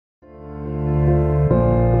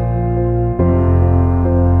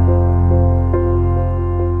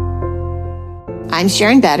I'm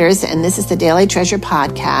Sharon Betters, and this is the Daily Treasure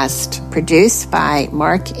Podcast, produced by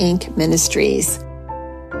Mark Inc. Ministries.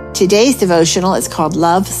 Today's devotional is called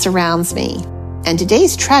Love Surrounds Me, and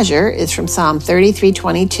today's treasure is from Psalm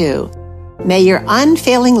 33:22. May your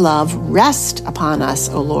unfailing love rest upon us,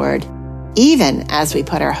 O Lord, even as we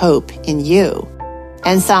put our hope in you.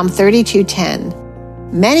 And Psalm 32:10.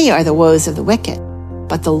 Many are the woes of the wicked,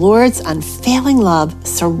 but the Lord's unfailing love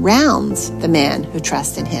surrounds the man who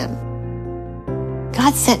trusts in him.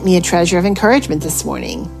 God sent me a treasure of encouragement this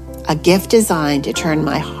morning, a gift designed to turn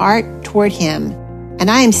my heart toward him, and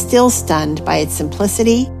I am still stunned by its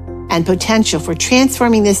simplicity and potential for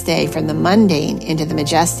transforming this day from the mundane into the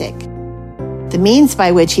majestic. The means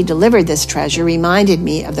by which he delivered this treasure reminded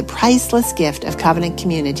me of the priceless gift of covenant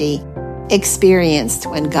community experienced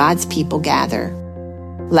when God's people gather.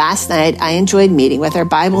 Last night, I enjoyed meeting with our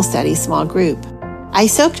Bible study small group. I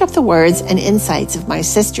soaked up the words and insights of my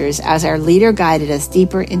sisters as our leader guided us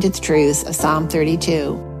deeper into the truths of Psalm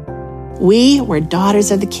 32. We were daughters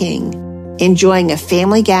of the King, enjoying a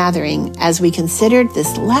family gathering as we considered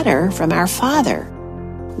this letter from our Father.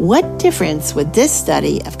 What difference would this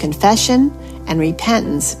study of confession and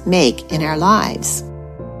repentance make in our lives?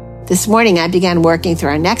 This morning, I began working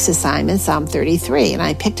through our next assignment, Psalm 33, and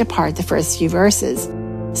I picked apart the first few verses.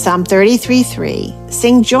 Psalm 33:3,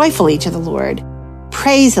 sing joyfully to the Lord.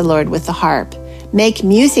 Praise the Lord with the harp. Make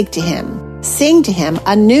music to him. Sing to him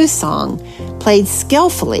a new song. Played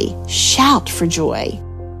skillfully. Shout for joy.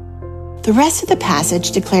 The rest of the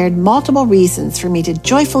passage declared multiple reasons for me to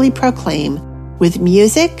joyfully proclaim, with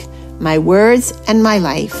music, my words, and my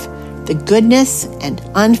life, the goodness and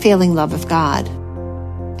unfailing love of God.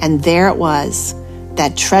 And there it was,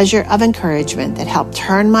 that treasure of encouragement that helped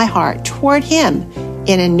turn my heart toward him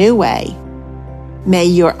in a new way. May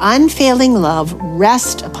your unfailing love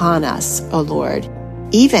rest upon us, O Lord,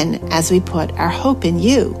 even as we put our hope in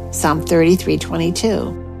you. Psalm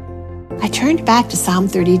 33:22. I turned back to Psalm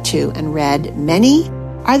 32 and read, many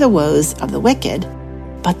are the woes of the wicked,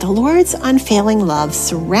 but the Lord's unfailing love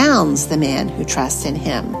surrounds the man who trusts in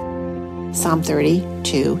him. Psalm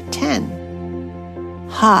 32:10.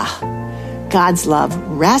 God's love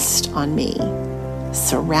rests on me,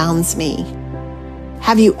 surrounds me.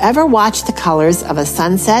 Have you ever watched the colors of a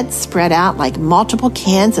sunset spread out like multiple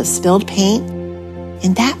cans of spilled paint?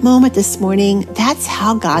 In that moment this morning, that's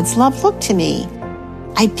how God's love looked to me.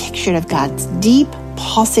 I pictured of God's deep,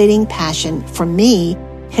 pulsating passion for me,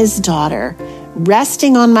 his daughter,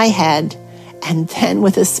 resting on my head, and then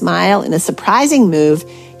with a smile and a surprising move,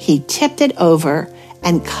 he tipped it over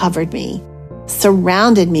and covered me,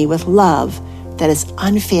 surrounded me with love that is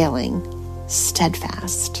unfailing,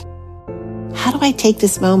 steadfast. How do I take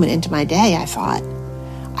this moment into my day, I thought.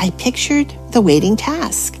 I pictured the waiting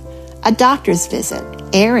task, a doctor's visit,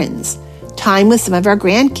 errands, time with some of our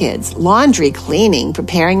grandkids, laundry, cleaning,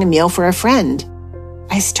 preparing a meal for a friend.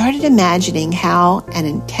 I started imagining how an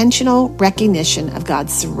intentional recognition of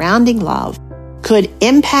God's surrounding love could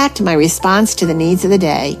impact my response to the needs of the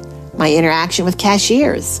day, my interaction with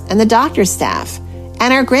cashiers and the doctor's staff,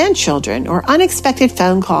 and our grandchildren, or unexpected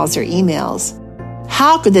phone calls or emails.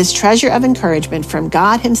 How could this treasure of encouragement from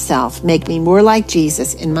God himself make me more like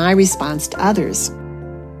Jesus in my response to others?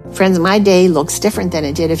 Friends, my day looks different than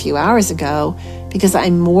it did a few hours ago because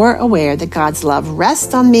I'm more aware that God's love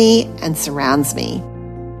rests on me and surrounds me.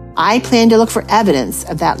 I plan to look for evidence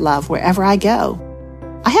of that love wherever I go.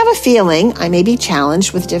 I have a feeling I may be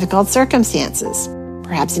challenged with difficult circumstances,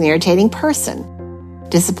 perhaps an irritating person,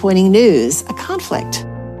 disappointing news, a conflict.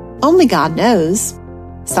 Only God knows.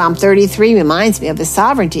 Psalm 33 reminds me of his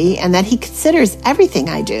sovereignty and that he considers everything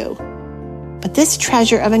I do. But this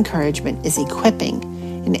treasure of encouragement is equipping,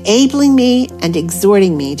 enabling me and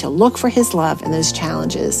exhorting me to look for his love in those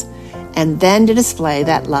challenges and then to display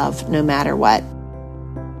that love no matter what.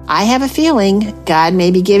 I have a feeling God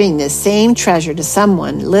may be giving this same treasure to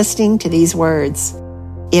someone listening to these words.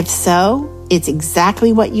 If so, it's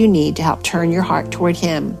exactly what you need to help turn your heart toward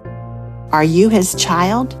him. Are you his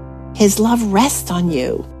child? His love rests on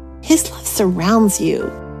you. His love surrounds you.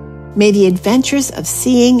 May the adventures of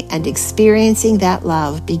seeing and experiencing that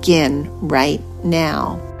love begin right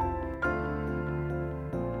now.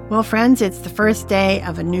 Well, friends, it's the first day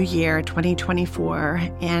of a new year, 2024,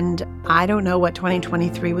 and I don't know what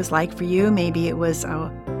 2023 was like for you. Maybe it was a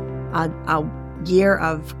year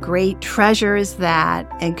of great treasures that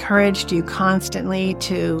encouraged you constantly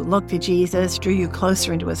to look to Jesus, drew you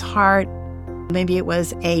closer into his heart. Maybe it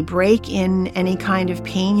was a break in any kind of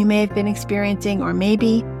pain you may have been experiencing, or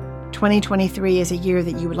maybe 2023 is a year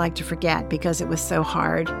that you would like to forget because it was so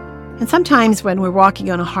hard And sometimes when we're walking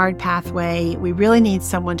on a hard pathway, we really need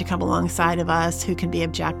someone to come alongside of us who can be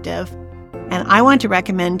objective. And I want to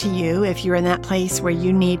recommend to you, if you're in that place where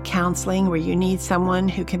you need counseling, where you need someone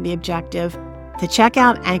who can be objective, to check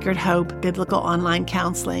out Anchored Hope Biblical Online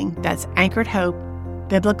Counseling. That's Anchored Hope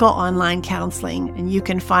Biblical Online Counseling. And you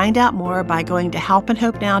can find out more by going to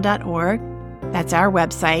helpandhopenow.org. That's our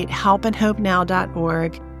website,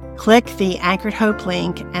 helpandhopenow.org. Click the Anchored Hope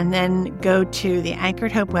link and then go to the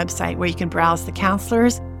Anchored Hope website where you can browse the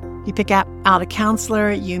counselors. You pick out a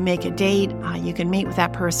counselor, you make a date, you can meet with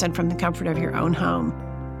that person from the comfort of your own home.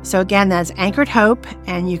 So again, that's Anchored Hope,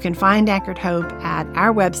 and you can find Anchored Hope at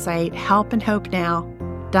our website,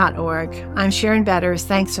 helpandhopenow.org. I'm Sharon Betters.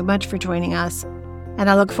 Thanks so much for joining us. And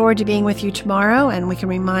I look forward to being with you tomorrow, and we can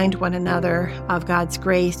remind one another of God's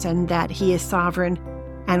grace and that He is sovereign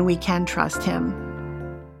and we can trust Him.